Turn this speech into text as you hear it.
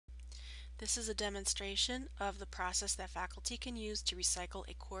This is a demonstration of the process that faculty can use to recycle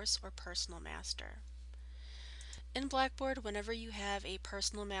a course or personal master. In Blackboard, whenever you have a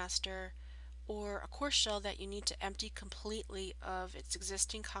personal master or a course shell that you need to empty completely of its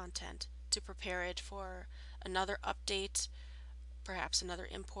existing content to prepare it for another update, perhaps another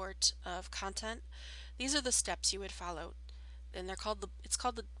import of content, these are the steps you would follow, and it's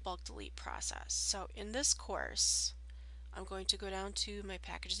called the bulk delete process. So in this course, I'm going to go down to my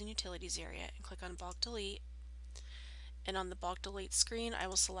Packages and Utilities area and click on Bulk Delete. And on the Bulk Delete screen, I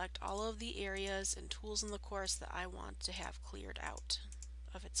will select all of the areas and tools in the course that I want to have cleared out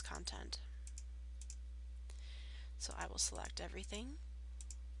of its content. So I will select everything.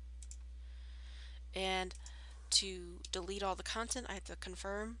 And to delete all the content, I have to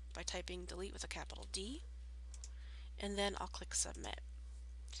confirm by typing delete with a capital D. And then I'll click Submit.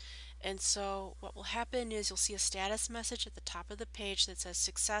 And so what will happen is you'll see a status message at the top of the page that says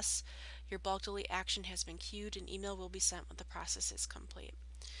success, your bulk delete action has been queued, and email will be sent when the process is complete.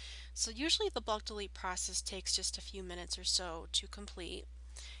 So usually the bulk delete process takes just a few minutes or so to complete.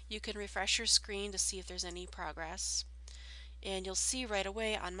 You can refresh your screen to see if there's any progress. And you'll see right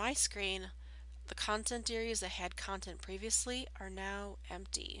away on my screen the content areas that had content previously are now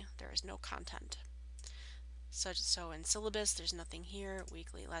empty. There is no content. So in syllabus, there's nothing here.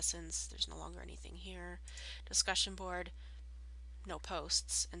 Weekly lessons, there's no longer anything here. Discussion board, no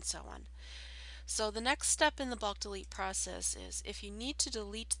posts, and so on. So the next step in the bulk delete process is if you need to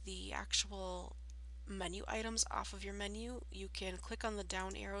delete the actual menu items off of your menu, you can click on the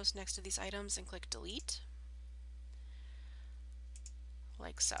down arrows next to these items and click delete,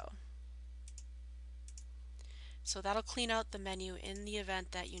 like so. So that'll clean out the menu in the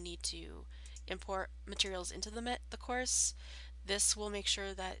event that you need to import materials into the course. This will make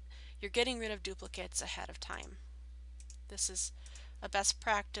sure that you're getting rid of duplicates ahead of time. This is a best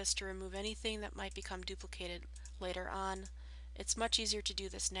practice to remove anything that might become duplicated later on. It's much easier to do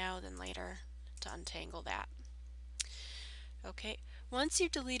this now than later to untangle that. Okay, once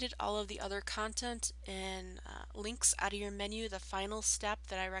you've deleted all of the other content and links out of your menu, the final step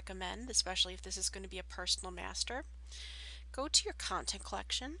that I recommend, especially if this is going to be a personal master, go to your content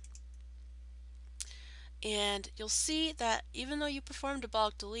collection, and you'll see that even though you performed a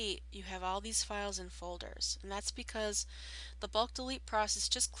bulk delete, you have all these files in folders, and that's because the bulk delete process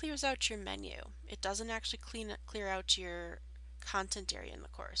just clears out your menu. It doesn't actually clear out your content area in the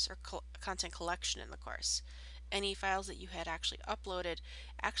course or content collection in the course. Any files that you had actually uploaded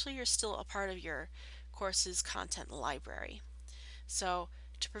actually are still a part of your course's content library. So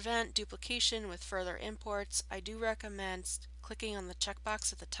to prevent duplication with further imports, I do recommend clicking on the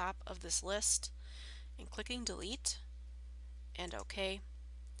checkbox at the top of this list and clicking delete and OK.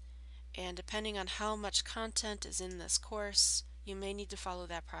 And depending on how much content is in this course, you may need to follow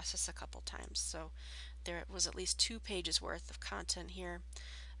that process a couple times. So there was at least 2 pages worth of content here.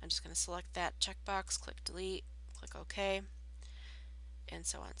 I'm just going to select that checkbox, click delete, click OK, and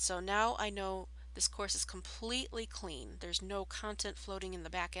so on. So now I know this course is completely clean. There's no content floating in the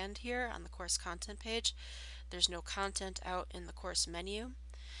back end here on the course content page. There's no content out in the course menu.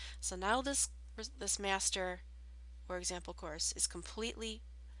 So now this master or example course is completely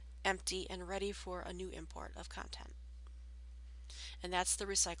empty and ready for a new import of content. And that's the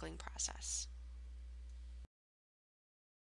recycling process.